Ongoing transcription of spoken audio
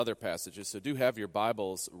other passages, so do have your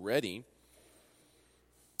Bibles ready.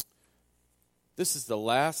 This is the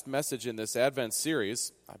last message in this Advent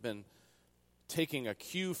series. I've been taking a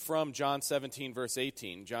cue from John 17, verse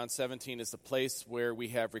 18. John 17 is the place where we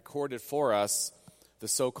have recorded for us the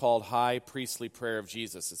so-called high priestly prayer of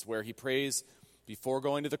Jesus. It's where he prays before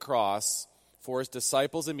going to the cross for his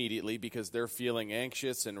disciples immediately because they're feeling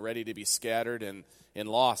anxious and ready to be scattered and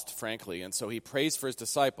lost, frankly. And so he prays for his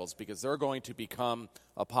disciples because they're going to become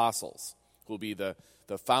apostles, who will be the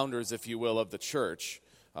founders, if you will, of the church,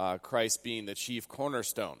 Christ being the chief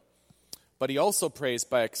cornerstone. But he also prays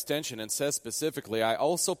by extension and says specifically, I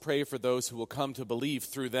also pray for those who will come to believe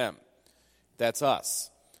through them. That's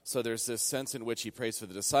us. So there's this sense in which he prays for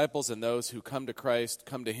the disciples and those who come to Christ,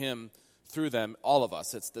 come to him through them, all of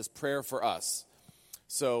us. It's this prayer for us.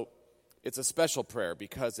 So it's a special prayer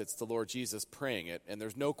because it's the Lord Jesus praying it, and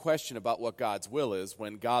there's no question about what God's will is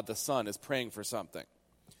when God the Son is praying for something.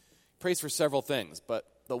 He prays for several things, but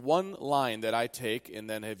the one line that I take and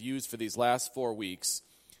then have used for these last 4 weeks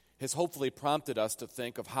has hopefully prompted us to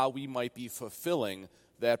think of how we might be fulfilling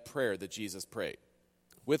that prayer that Jesus prayed.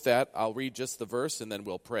 With that, I'll read just the verse and then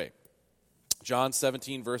we'll pray. John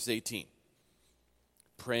 17, verse 18.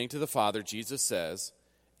 Praying to the Father, Jesus says,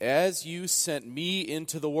 as you sent me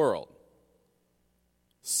into the world,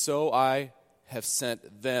 so I have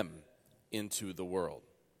sent them into the world.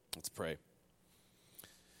 Let's pray.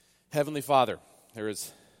 Heavenly Father, there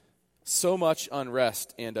is so much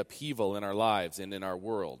unrest and upheaval in our lives and in our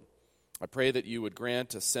world. I pray that you would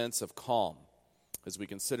grant a sense of calm as we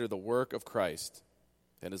consider the work of Christ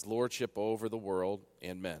and his lordship over the world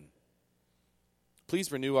and men.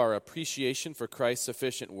 Please renew our appreciation for Christ's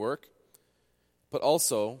sufficient work, but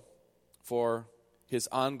also for his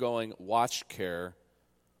ongoing watch care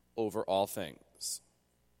over all things.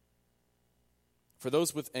 For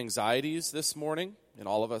those with anxieties this morning, and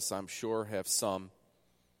all of us I'm sure have some,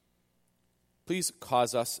 please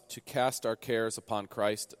cause us to cast our cares upon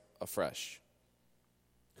Christ afresh,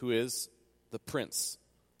 who is the Prince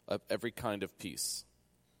of every kind of peace.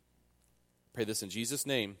 Pray this in Jesus'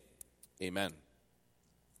 name, amen.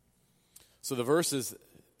 So the verse is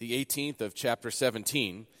the 18th of chapter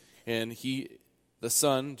 17, and the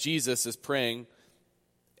Son, Jesus, is praying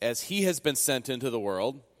as he has been sent into the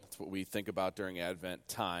world. That's what we think about during Advent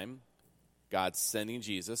time, God sending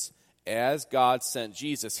Jesus. As God sent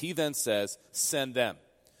Jesus, he then says, send them.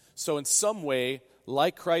 So in some way,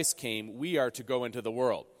 like Christ came, we are to go into the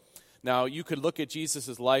world. Now, you could look at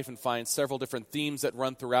Jesus' life and find several different themes that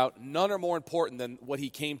run throughout. None are more important than what he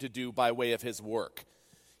came to do by way of his work.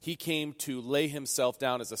 He came to lay himself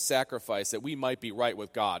down as a sacrifice that we might be right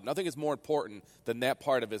with God. Nothing is more important than that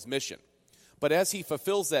part of his mission. But as he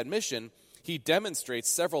fulfills that mission, he demonstrates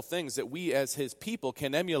several things that we as his people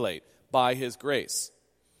can emulate by his grace.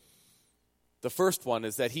 The first one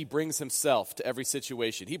is that he brings himself to every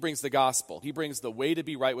situation. He brings the gospel. He brings the way to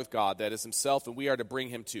be right with God, that is himself, and we are to bring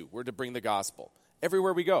him to. We're to bring the gospel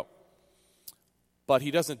everywhere we go. But he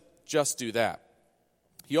doesn't just do that.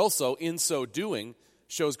 He also, in so doing,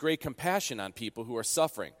 shows great compassion on people who are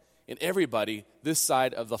suffering. And everybody this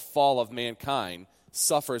side of the fall of mankind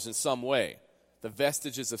suffers in some way. The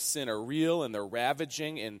vestiges of sin are real and they're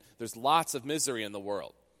ravaging, and there's lots of misery in the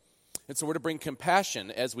world. And so we're to bring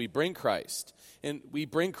compassion as we bring Christ. And we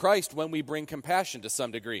bring Christ when we bring compassion to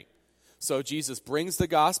some degree. So Jesus brings the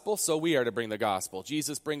gospel, so we are to bring the gospel.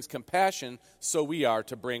 Jesus brings compassion, so we are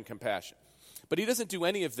to bring compassion. But he doesn't do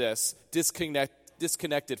any of this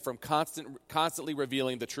disconnected from constantly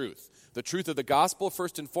revealing the truth of the gospel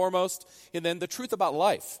first and foremost, and then the truth about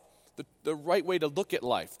life, the right way to look at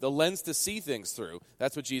life, the lens to see things through.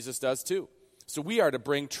 That's what Jesus does too. So we are to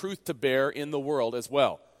bring truth to bear in the world as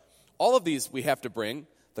well. All of these we have to bring: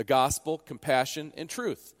 the gospel, compassion, and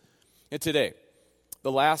truth. And today,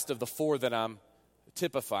 the last of the 4 that I'm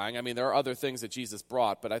typifying, I mean, there are other things that Jesus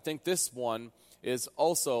brought, but I think this one is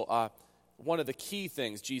also one of the key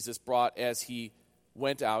things Jesus brought as he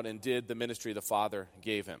went out and did the ministry the Father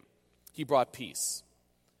gave him. He brought peace.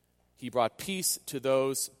 He brought peace to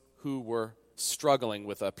those who were struggling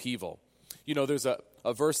with upheaval. You know, there's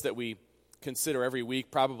a verse that we consider every week,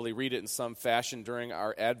 probably read it in some fashion during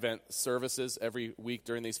our Advent services every week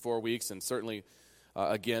during these 4 weeks, and certainly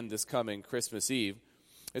again this coming Christmas Eve.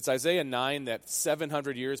 It's Isaiah 9 that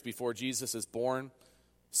 700 years before Jesus is born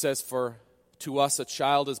says, for to us a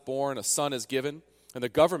child is born, a son is given, and the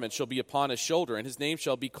government shall be upon his shoulder, and his name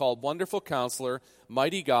shall be called Wonderful Counselor,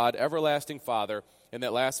 Mighty God, Everlasting Father, and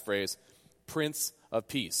that last phrase, Prince of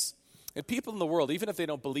Peace. And people in the world, even if they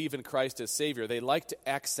don't believe in Christ as Savior, they like to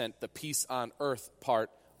accent the peace on earth part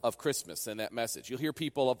of Christmas and that message. You'll hear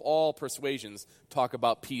people of all persuasions talk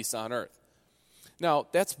about peace on earth. Now,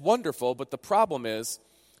 that's wonderful, but the problem is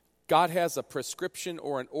God has a prescription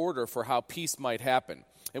or an order for how peace might happen.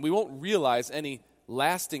 And we won't realize any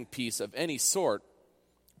lasting peace of any sort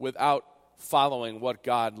without following what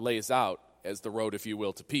God lays out as the road, if you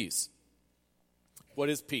will, to peace. What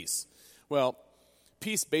is peace? Well,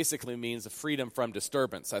 peace basically means a freedom from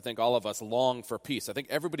disturbance. I think all of us long for peace. I think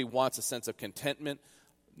everybody wants a sense of contentment,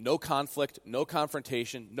 no conflict, no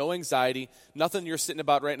confrontation, no anxiety, nothing you're sitting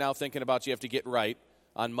about right now thinking about you have to get right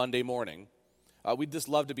on Monday morning. We'd just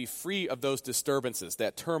love to be free of those disturbances,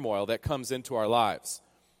 that turmoil that comes into our lives.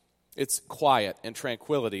 It's quiet and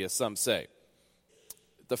tranquility, as some say.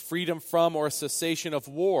 The freedom from or cessation of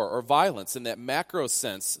war or violence in that macro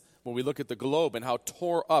sense when we look at the globe and how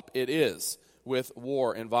tore up it is with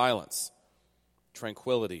war and violence.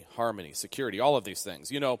 Tranquility, harmony, security, all of these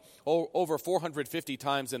things. You know, over 450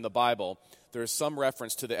 times in the Bible, there's some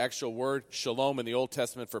reference to the actual word shalom in the Old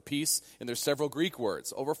Testament for peace, and there's several Greek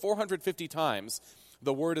words. Over 450 times,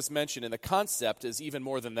 the word is mentioned, and the concept is even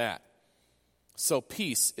more than that. So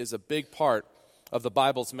peace is a big part of the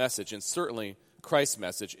Bible's message, and certainly Christ's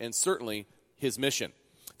message, and certainly his mission.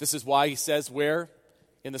 This is why he says where?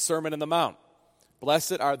 In the Sermon on the Mount,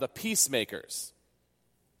 blessed are the peacemakers.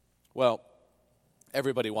 Well,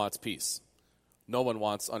 everybody wants peace. No one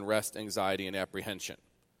wants unrest, anxiety, and apprehension.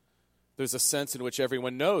 There's a sense in which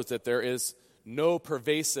everyone knows that there is no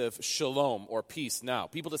pervasive shalom or peace now.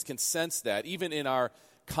 People just can sense that. Even in our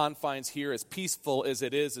confines here, as peaceful as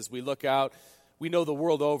it is, as we look out, we know the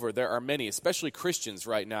world over there are many, especially Christians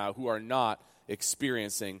right now, who are not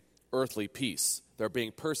experiencing earthly peace. They're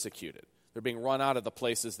being persecuted. They're being run out of the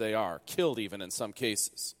places they are, killed even in some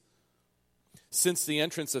cases. Since the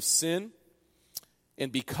entrance of sin,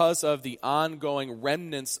 and because of the ongoing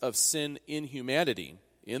remnants of sin in humanity,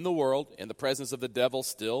 in the world, in the presence of the devil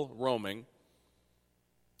still roaming,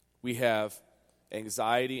 we have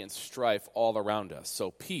anxiety and strife all around us.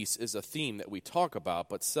 So peace is a theme that we talk about,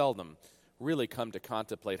 but seldom really come to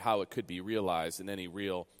contemplate how it could be realized in any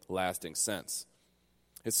real lasting sense.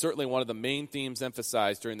 It's certainly one of the main themes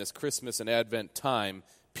emphasized during this Christmas and Advent time,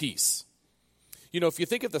 peace. You know, if you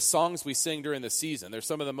think of the songs we sing during the season, they're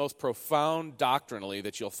some of the most profound doctrinally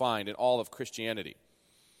that you'll find in all of Christianity.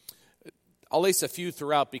 I'll lace a few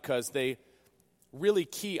throughout because they really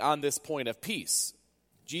key on this point of peace.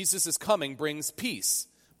 Jesus' coming brings peace.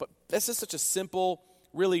 But this is such a simple,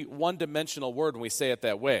 really one-dimensional word when we say it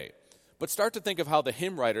that way. But start to think of how the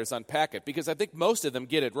hymn writers unpack it, because I think most of them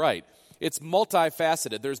get it right. It's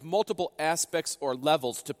multifaceted. There's multiple aspects or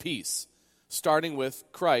levels to peace, starting with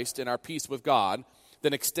Christ and our peace with God,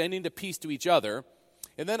 then extending to peace to each other,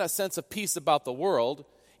 and then a sense of peace about the world,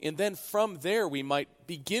 and then from there we might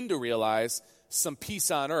begin to realize some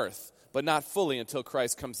peace on earth, but not fully until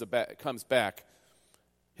Christ comes back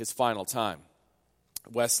his final time.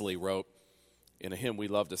 Wesley wrote in a hymn we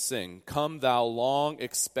love to sing, "Come thou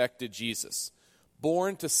long-expected Jesus,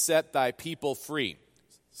 born to set thy people free,"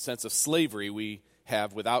 sense of slavery we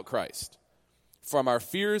have without Christ. "From our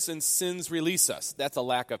fears and sins release us." That's a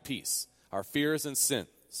lack of peace. Our fears and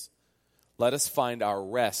sins. "Let us find our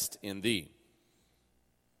rest in thee."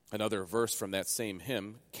 Another verse from that same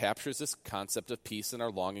hymn captures this concept of peace and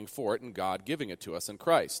our longing for it and God giving it to us in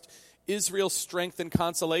Christ. Israel's strength and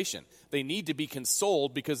consolation. They need to be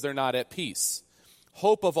consoled because they're not at peace.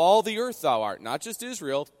 "Hope of all the earth thou art," not just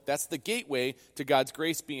Israel. That's the gateway to God's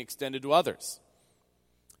grace being extended to others.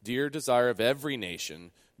 "Dear desire of every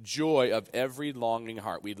nation, joy of every longing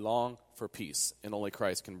heart." We long for peace, and only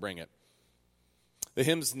Christ can bring it. The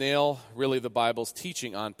hymns nail really the Bible's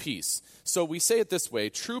teaching on peace. So we say it this way: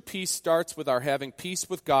 true peace starts with our having peace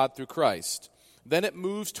with God through Christ. Then it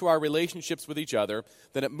moves to our relationships with each other.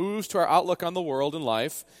 Then it moves to our outlook on the world and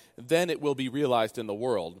life. Then it will be realized in the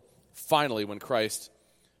world, finally, when Christ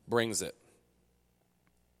brings it.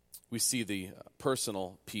 We see the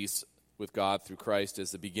personal peace with God through Christ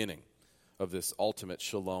as the beginning of this ultimate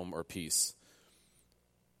shalom or peace.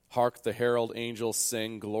 "Hark the herald angels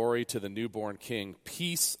sing, glory to the newborn King,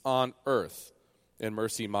 peace on earth and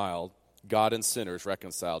mercy mild, God and sinners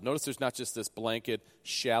reconciled." Notice there's not just this blanket,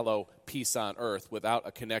 shallow peace on earth without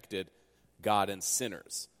a connected God and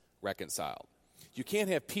sinners reconciled. You can't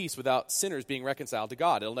have peace without sinners being reconciled to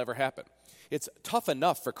God. It'll never happen. It's tough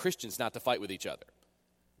enough for Christians not to fight with each other.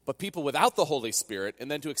 But people without the Holy Spirit,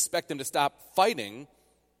 and then to expect them to stop fighting,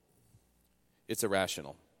 it's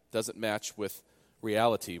irrational. Doesn't match with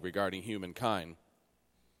reality regarding humankind.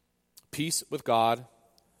 Peace with God,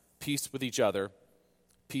 peace with each other,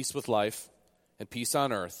 peace with life, and peace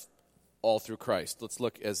on earth all through Christ. Let's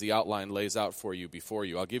look as the outline lays out for you before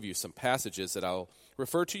you. I'll give you some passages that I'll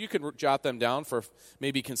refer to. You can jot them down for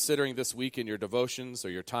maybe considering this week in your devotions or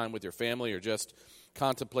your time with your family or just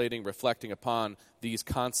contemplating, reflecting upon these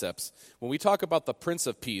concepts. When we talk about the Prince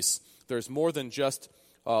of Peace, there's more than just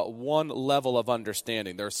one level of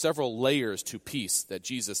understanding. There are several layers to peace that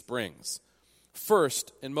Jesus brings.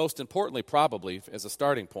 First, and most importantly probably as a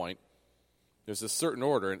starting point, there's a certain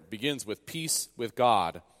order. It begins with peace with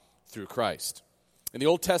God through Christ. In the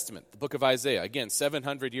Old Testament, the book of Isaiah, again,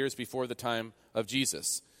 700 years before the time of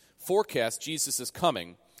Jesus, forecasts Jesus'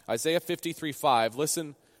 coming. Isaiah 53:5,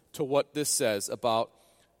 listen to what this says about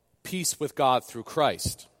peace with God through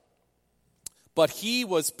Christ. But he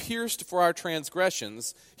was pierced for our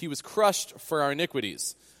transgressions, he was crushed for our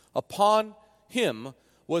iniquities. Upon him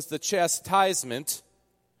was the chastisement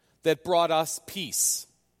that brought us peace,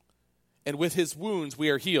 and with his wounds we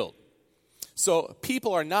are healed. So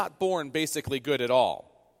people are not born basically good at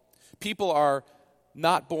all. People are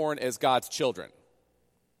not born as God's children.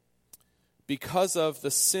 Because of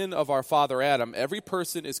the sin of our father Adam, every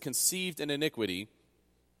person is conceived in iniquity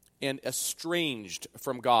and estranged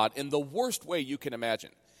from God in the worst way you can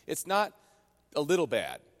imagine. It's not a little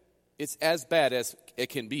bad. It's as bad as it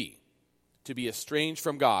can be to be estranged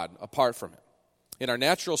from God, apart from him. In our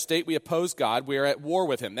natural state, we oppose God. We are at war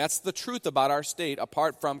with him. That's the truth about our state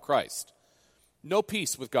apart from Christ. No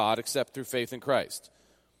peace with God except through faith in Christ.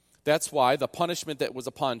 That's why the punishment that was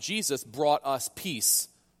upon Jesus brought us peace.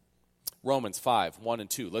 Romans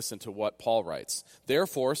 5:1-2. Listen to what Paul writes.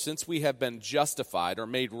 Therefore, since we have been justified or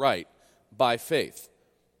made right by faith,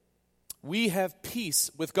 we have peace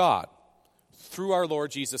with God through our Lord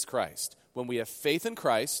Jesus Christ. When we have faith in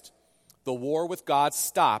Christ, the war with God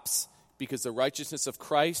stops because the righteousness of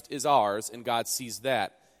Christ is ours, and God sees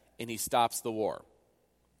that, and he stops the war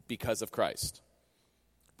because of Christ.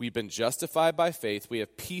 We've been justified by faith. We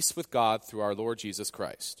have peace with God through our Lord Jesus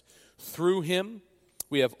Christ. Through him,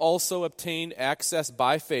 we have also obtained access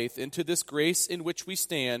by faith into this grace in which we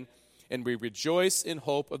stand, and we rejoice in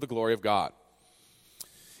hope of the glory of God.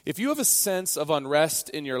 If you have a sense of unrest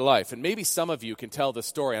in your life, and maybe some of you can tell this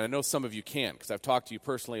story, and I know some of you can because I've talked to you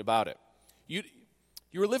personally about it. You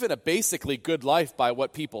were living a basically good life by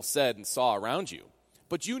what people said and saw around you,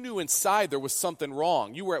 but you knew inside there was something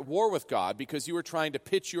wrong. You were at war with God because you were trying to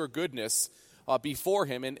pitch your goodness before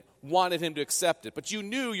him and wanted him to accept it, but you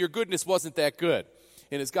knew your goodness wasn't that good.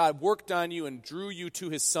 And as God worked on you and drew you to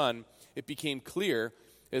his Son, it became clear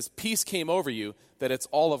as peace came over you that it's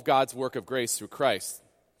all of God's work of grace through Christ.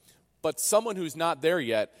 But someone who's not there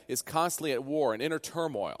yet is constantly at war and inner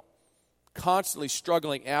turmoil, constantly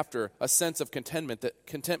struggling after a sense of contentment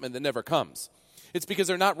that never comes. It's because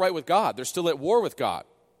they're not right with God. They're still at war with God.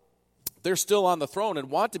 They're still on the throne and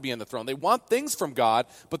want to be on the throne. They want things from God,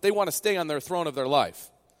 but they want to stay on their throne of their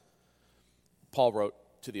life. Paul wrote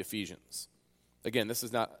to the Ephesians. Again, this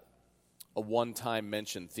is not a one-time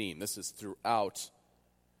mentioned theme. This is throughout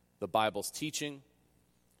the Bible's teaching,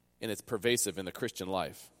 and it's pervasive in the Christian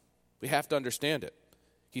life. We have to understand it.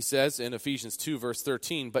 He says in Ephesians 2, verse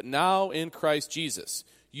 13, "But now in Christ Jesus,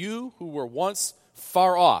 you who were once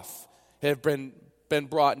far off have been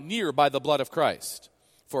brought near by the blood of Christ.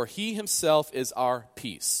 For he himself is our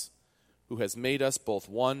peace, who has made us both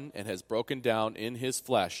one and has broken down in his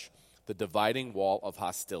flesh the dividing wall of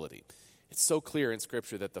hostility." It's so clear in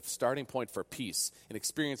Scripture that the starting point for peace and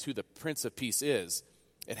experience who the Prince of Peace is,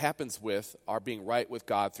 it happens with our being right with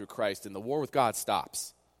God through Christ, and the war with God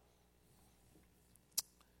stops.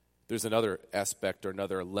 There's another aspect or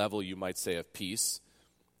another level, you might say, of peace.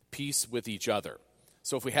 Peace with each other.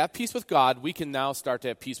 So if we have peace with God, we can now start to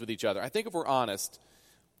have peace with each other. I think if we're honest,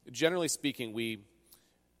 generally speaking,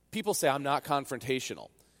 people say, I'm not confrontational.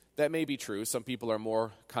 That may be true. Some people are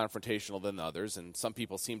more confrontational than others, and some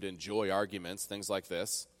people seem to enjoy arguments, things like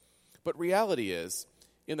this. But reality is,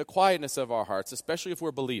 in the quietness of our hearts, especially if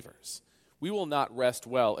we're believers, we will not rest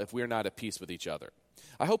well if we're not at peace with each other.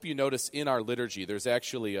 I hope you notice in our liturgy, there's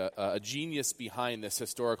actually a genius behind this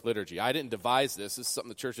historic liturgy. I didn't devise this. This is something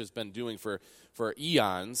the church has been doing for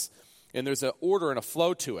eons, and there's an order and a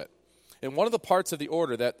flow to it. And one of the parts of the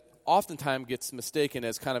order that oftentimes gets mistaken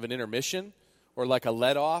as kind of an intermission or like a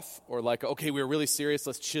let-off or like, okay, we're really serious,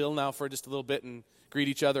 let's chill now for just a little bit and greet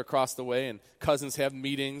each other across the way, and cousins have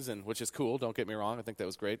meetings, and which is cool, don't get me wrong. I think that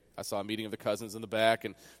was great. I saw a meeting of the cousins in the back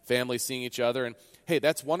and families seeing each other, and hey,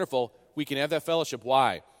 that's wonderful. We can have that fellowship.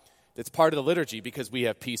 Why? It's part of the liturgy because we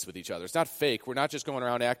have peace with each other. It's not fake. We're not just going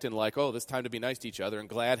around acting like, oh, this time to be nice to each other and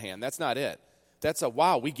glad hand. That's not it. That's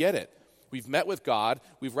wow, we get it. We've met with God.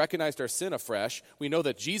 We've recognized our sin afresh. We know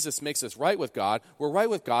that Jesus makes us right with God. We're right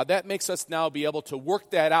with God. That makes us now be able to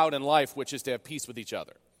work that out in life, which is to have peace with each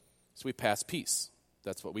other. So we pass peace.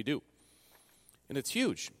 That's what we do. And it's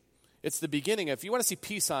huge. It's the beginning. If you want to see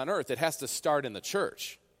peace on earth, it has to start in the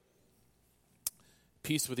church.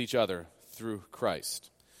 Peace with each other through Christ.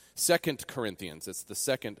 2 Corinthians, it's the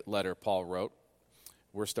second letter Paul wrote.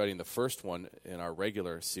 We're studying the first one in our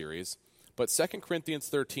regular series. But 2 Corinthians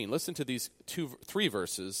 13, listen to these three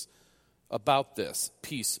verses about this,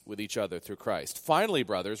 peace with each other through Christ. Finally,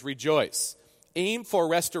 brothers, rejoice. Aim for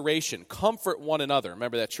restoration. Comfort one another.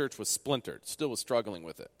 Remember, that church was splintered, still was struggling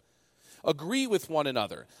with it. Agree with one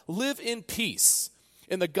another. Live in peace.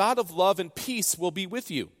 And the God of love and peace will be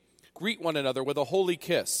with you. Greet one another with a holy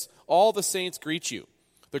kiss. All the saints greet you.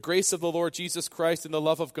 The grace of the Lord Jesus Christ and the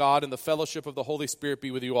love of God and the fellowship of the Holy Spirit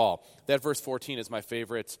be with you all. That verse 14 is my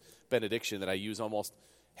favorite benediction that I use almost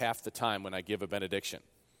half the time when I give a benediction.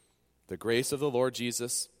 The grace of the Lord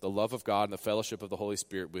Jesus, the love of God, and the fellowship of the Holy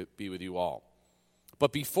Spirit be with you all.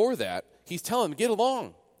 But before that, he's telling them, get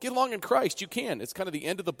along. Get along in Christ. You can. It's kind of the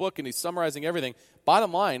end of the book, and he's summarizing everything.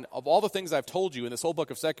 Bottom line, of all the things I've told you in this whole book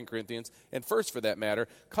of 2 Corinthians, and first for that matter,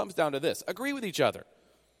 comes down to this. Agree with each other.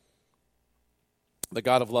 The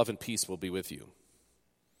God of love and peace will be with you.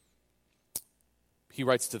 He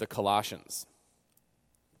writes to the Colossians.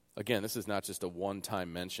 Again, this is not just a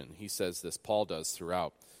one-time mention. He says this, Paul does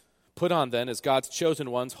throughout. Put on then, as God's chosen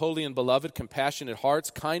ones, holy and beloved, compassionate hearts,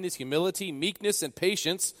 kindness, humility, meekness, and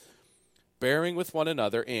patience, bearing with one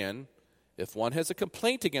another, and, if one has a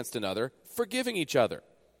complaint against another, forgiving each other.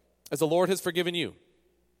 As the Lord has forgiven you,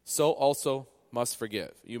 so also must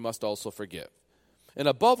forgive. You must also forgive. And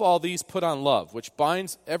above all these, put on love, which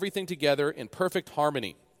binds everything together in perfect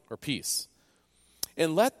harmony or peace.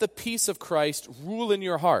 And let the peace of Christ rule in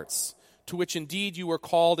your hearts, to which indeed you were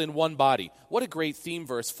called in one body. What a great theme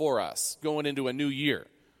verse for us going into a new year.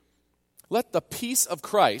 Let the peace of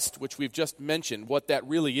Christ, which we've just mentioned, what that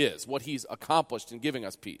really is, what he's accomplished in giving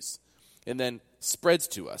us peace, and then spreads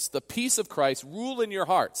to us. The peace of Christ rule in your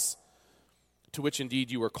hearts, to which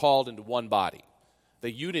indeed you were called into one body.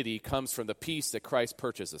 The unity comes from the peace that Christ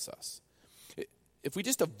purchases us. If we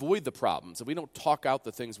just avoid the problems, if we don't talk out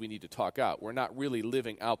the things we need to talk out, we're not really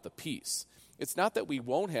living out the peace. It's not that we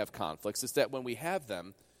won't have conflicts, it's that when we have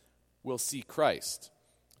them, we'll see Christ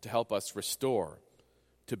to help us restore,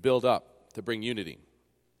 to build up, to bring unity.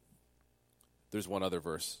 There's one other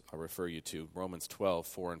verse I'll refer you to, Romans 12,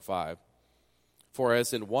 4 and 5. For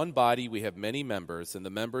as in one body we have many members, and the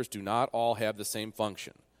members do not all have the same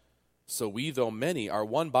function. So we, though many, are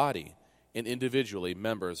one body, and individually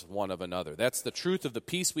members one of another. That's the truth of the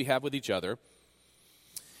peace we have with each other.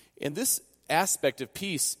 And this aspect of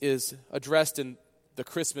peace is addressed in the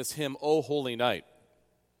Christmas hymn, O Holy Night.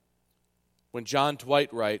 When John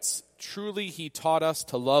Dwight writes, truly he taught us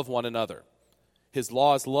to love one another. His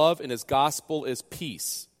law is love, and his gospel is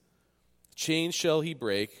peace. Chains shall he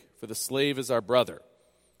break, for the slave is our brother.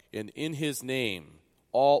 And in his name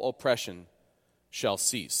all oppression shall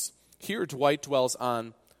cease. Here Dwight dwells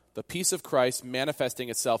on the peace of Christ manifesting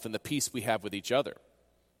itself in the peace we have with each other.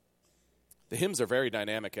 The hymns are very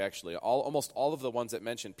dynamic, actually. Almost all of the ones that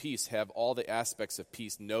mention peace have all the aspects of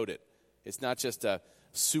peace noted. It's not just a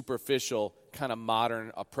superficial kind of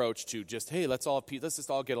modern approach to just, hey, let's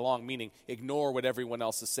just all get along, meaning ignore what everyone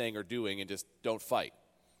else is saying or doing and just don't fight.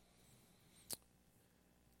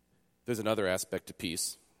 There's another aspect to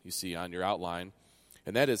peace you see on your outline,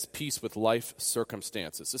 and that is peace with life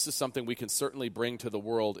circumstances. This is something we can certainly bring to the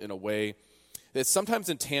world in a way that's sometimes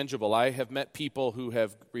intangible. I have met people who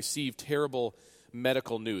have received terrible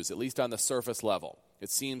medical news, at least on the surface level. It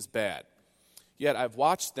seems bad. Yet I've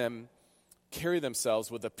watched them carry themselves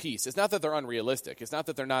with a peace. It's not that they're unrealistic. It's not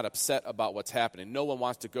that they're not upset about what's happening. No one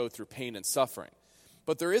wants to go through pain and suffering.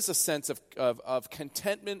 But there is a sense of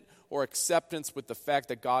contentment or acceptance with the fact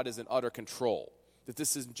that God is in utter control, that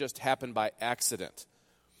this isn't just happened by accident.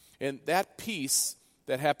 And that peace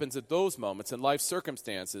that happens at those moments in life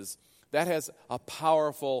circumstances, that has a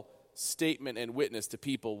powerful statement and witness to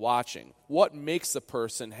people watching. What makes a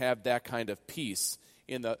person have that kind of peace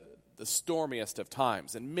in the stormiest of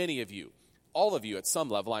times? And many of you, all of you at some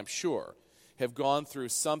level, I'm sure, have gone through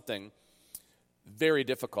something very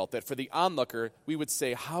difficult that for the onlooker, we would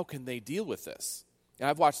say, how can they deal with this? And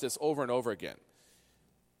I've watched this over and over again.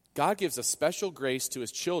 God gives a special grace to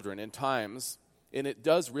his children in times, and it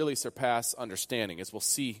does really surpass understanding, as we'll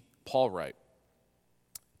see Paul write.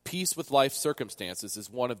 Peace with life circumstances is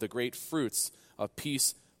one of the great fruits of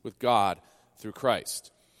peace with God through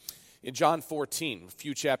Christ. In John 14, a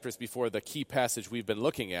few chapters before the key passage we've been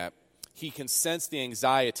looking at, he can sense the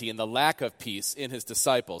anxiety and the lack of peace in his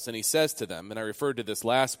disciples. And he says to them, and I referred to this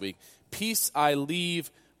last week, "Peace I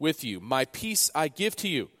leave with you. My peace I give to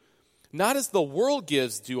you. Not as the world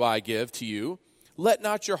gives do I give to you. Let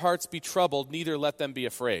not your hearts be troubled, neither let them be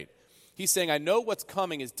afraid." He's saying, I know what's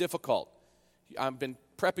coming is difficult. I've been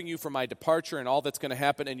prepping you for my departure and all that's going to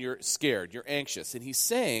happen, and you're scared, you're anxious. And he's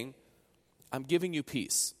saying, I'm giving you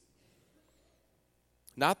peace.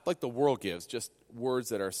 Not like the world gives, just words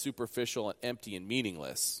that are superficial and empty and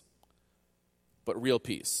meaningless, but real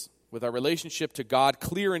peace. With our relationship to God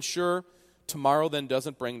clear and sure, tomorrow then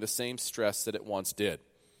doesn't bring the same stress that it once did.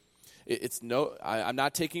 I'm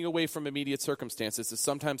not taking away from immediate circumstances. It's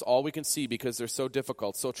sometimes all we can see because they're so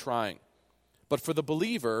difficult, so trying. But for the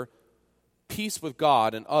believer, peace with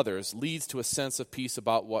God and others leads to a sense of peace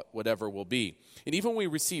about whatever will be. And even when we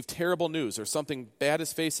receive terrible news or something bad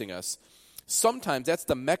is facing us, sometimes that's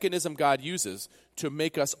the mechanism God uses to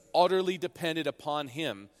make us utterly dependent upon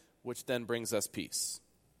Him, which then brings us peace.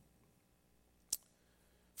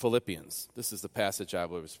 Philippians, this is the passage I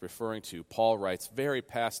was referring to. Paul writes very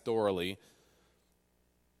pastorally,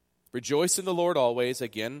 "Rejoice in the Lord always."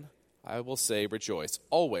 Again, I will say rejoice.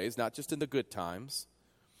 Always, not just in the good times.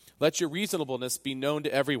 "Let your reasonableness be known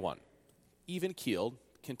to everyone." Even-keeled,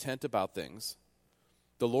 content about things.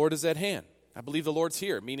 "The Lord is at hand." I believe the Lord's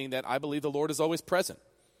here, meaning that I believe the Lord is always present.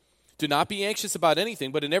 "Do not be anxious about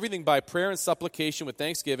anything, but in everything by prayer and supplication with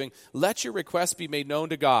thanksgiving, let your requests be made known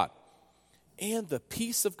to God. And the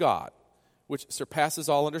peace of God, which surpasses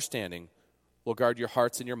all understanding, will guard your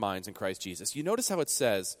hearts and your minds in Christ Jesus." You notice how it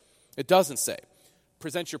says, it doesn't say,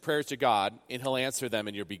 present your prayers to God and He'll answer them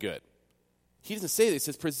and you'll be good. He doesn't say this.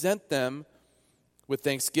 He says, present them with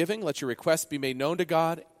thanksgiving, let your requests be made known to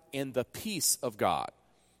God, and the peace of God,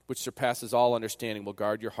 which surpasses all understanding, will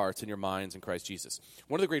guard your hearts and your minds in Christ Jesus.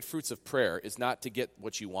 One of the great fruits of prayer is not to get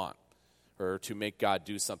what you want or to make God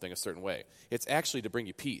do something a certain way. It's actually to bring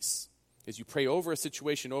you peace. As you pray over a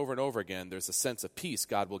situation over and over again, there's a sense of peace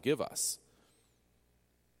God will give us.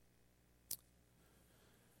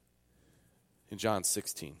 In John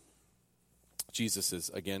 16, Jesus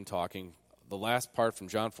is again talking. The last part from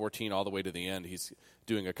John 14 all the way to the end, he's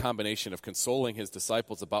doing a combination of consoling his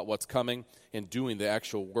disciples about what's coming and doing the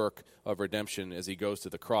actual work of redemption as he goes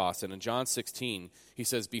to the cross. And in John 16, he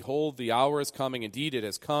says, "Behold, the hour is coming, indeed it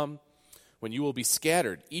has come, when you will be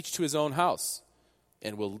scattered, each to his own house,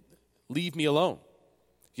 and will leave me alone.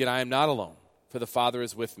 Yet I am not alone, for the Father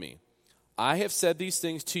is with me. I have said these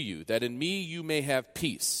things to you, that in me you may have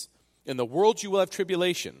peace. In the world you will have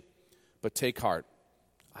tribulation, but take heart.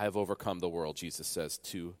 I have overcome the world," Jesus says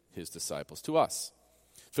to his disciples, to us.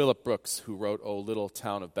 Philip Brooks, who wrote "O Little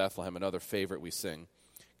Town of Bethlehem," another favorite we sing,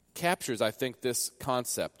 captures, I think, this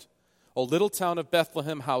concept. "O little town of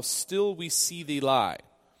Bethlehem, how still we see thee lie.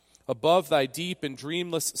 Above thy deep and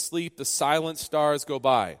dreamless sleep the silent stars go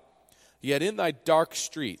by. Yet in thy dark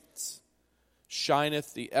streets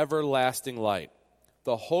shineth the everlasting light.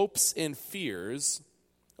 The hopes and fears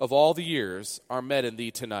of all the years are met in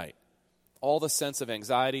thee tonight." All the sense of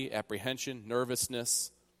anxiety, apprehension,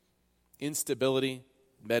 nervousness, instability,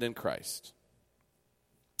 met in Christ.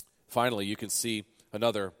 Finally, you can see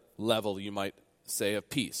another level, you might say, of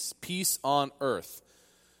peace. Peace on earth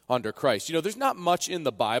under Christ. You know, there's not much in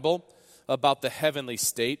the Bible about the heavenly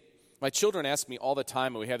state. My children ask me all the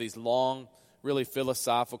time, and we have these long, really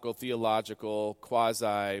philosophical, theological,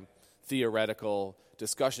 quasi-theoretical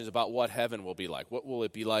discussions about what heaven will be like. What will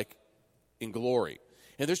it be like in glory?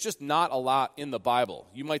 And there's just not a lot in the Bible.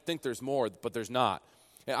 You might think there's more, but there's not.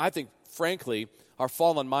 And I think, frankly, our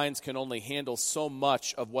fallen minds can only handle so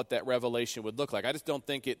much of what that revelation would look like. I just don't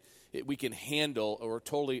think we can handle or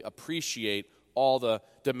totally appreciate all the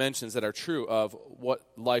dimensions that are true of what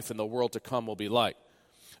life in the world to come will be like.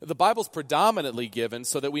 The Bible's predominantly given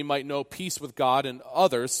so that we might know peace with God and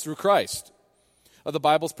others through Christ. The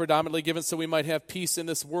Bible's predominantly given so we might have peace in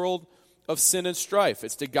this world of sin and strife.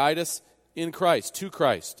 It's to guide us in Christ, to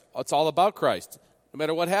Christ. It's all about Christ. No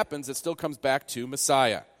matter what happens, it still comes back to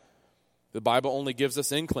Messiah. The Bible only gives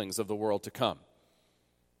us inklings of the world to come.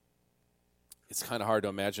 It's kind of hard to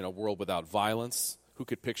imagine a world without violence. Who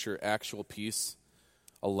could picture actual peace?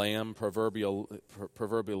 A lamb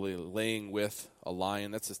proverbially laying with a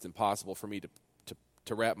lion. That's just impossible for me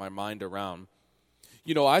to wrap my mind around.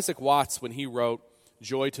 You know, Isaac Watts, when he wrote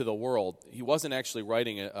Joy to the World, he wasn't actually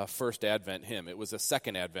writing a first Advent hymn. It was a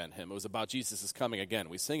second Advent hymn. It was about Jesus' coming again.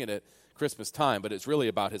 We sing it at Christmas time, but it's really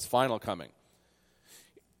about his final coming.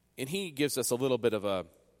 And he gives us a little bit of a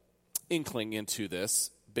inkling into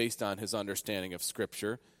this based on his understanding of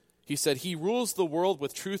Scripture. He said, "He rules the world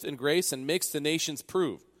with truth and grace and makes the nations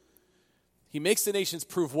prove." He makes the nations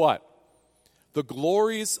prove what? the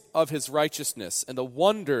glories of his righteousness and the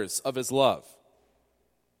wonders of his love.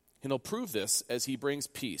 And he'll prove this as he brings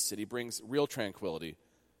peace and he brings real tranquility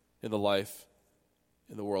in the life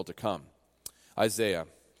in the world to come. Isaiah,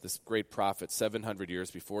 this great prophet, 700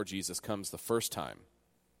 years before Jesus comes the first time,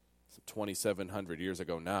 so 2,700 years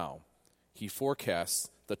ago now, he forecasts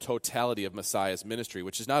the totality of Messiah's ministry,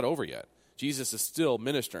 which is not over yet. Jesus is still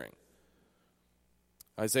ministering.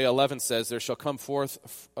 Isaiah 11 says, there shall come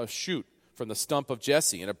forth a shoot from the stump of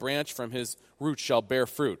Jesse, and a branch from his root shall bear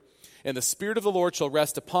fruit. And the Spirit of the Lord shall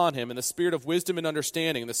rest upon him, and the Spirit of wisdom and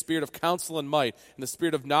understanding, and the Spirit of counsel and might, and the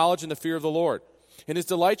Spirit of knowledge and the fear of the Lord. And his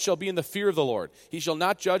delight shall be in the fear of the Lord. He shall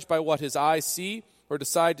not judge by what his eyes see, or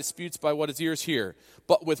decide disputes by what his ears hear.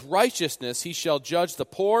 But with righteousness he shall judge the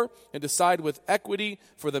poor, and decide with equity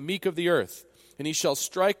for the meek of the earth. And he shall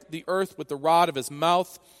strike the earth with the rod of his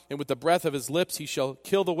mouth, and with the breath of his lips he shall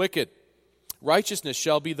kill the wicked. Righteousness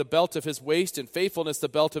shall be the belt of his waist, and faithfulness the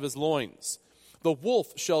belt of his loins. The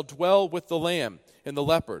wolf shall dwell with the lamb, and the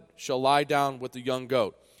leopard shall lie down with the young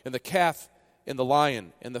goat, and the calf and the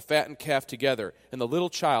lion and the fattened calf together, and the little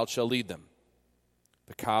child shall lead them.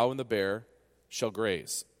 The cow and the bear shall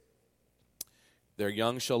graze. Their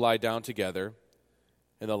young shall lie down together,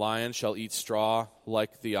 and the lion shall eat straw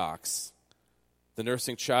like the ox. The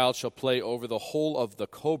nursing child shall play over the hole of the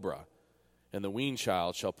cobra, and the weaned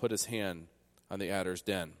child shall put his hand on the adder's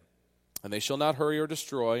den. And they shall not hurry or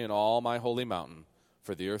destroy in all my holy mountain,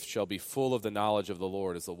 for the earth shall be full of the knowledge of the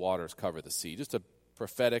Lord as the waters cover the sea. Just a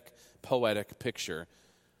prophetic, poetic picture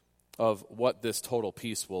of what this total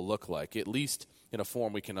peace will look like, at least in a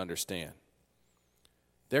form we can understand.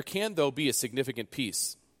 There can, though, be a significant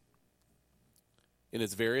peace in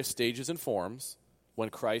its various stages and forms when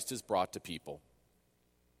Christ is brought to people.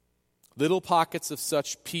 Little pockets of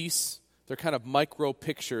such peace, they're kind of micro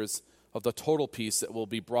pictures of the total peace that will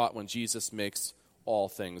be brought when Jesus makes all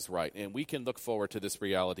things right. And we can look forward to this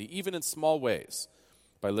reality, even in small ways,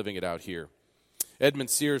 by living it out here. Edmund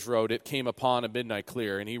Sears wrote, "It came upon a midnight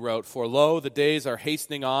clear," and he wrote, "For lo, the days are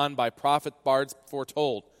hastening on by prophet bards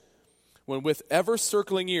foretold, when with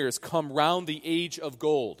ever-circling years come round the age of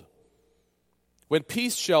gold, when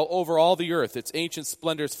peace shall over all the earth its ancient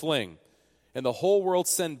splendors fling, and the whole world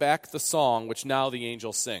send back the song which now the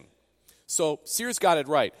angels sing." So Sears got it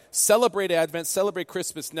right. Celebrate Advent, celebrate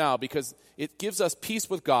Christmas now, because it gives us peace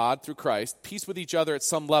with God through Christ, peace with each other at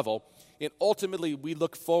some level, and ultimately we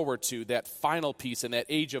look forward to that final peace in that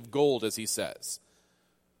age of gold, as he says.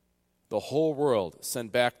 The whole world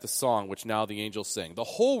send back the song which now the angels sing. The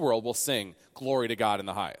whole world will sing glory to God in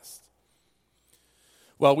the highest.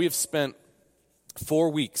 Well, we have spent 4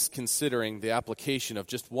 weeks considering the application of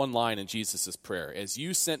just one line in Jesus' prayer. As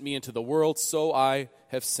you sent me into the world, so I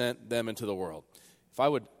have sent them into the world. If I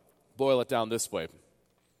would boil it down this way,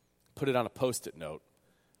 put it on a Post-it note,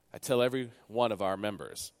 I tell every one of our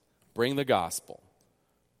members, bring the gospel,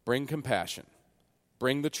 bring compassion,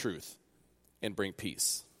 bring the truth, and bring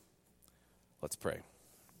peace. Let's pray.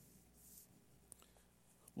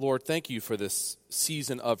 Lord, thank you for this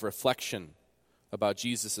season of reflection about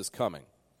Jesus' coming.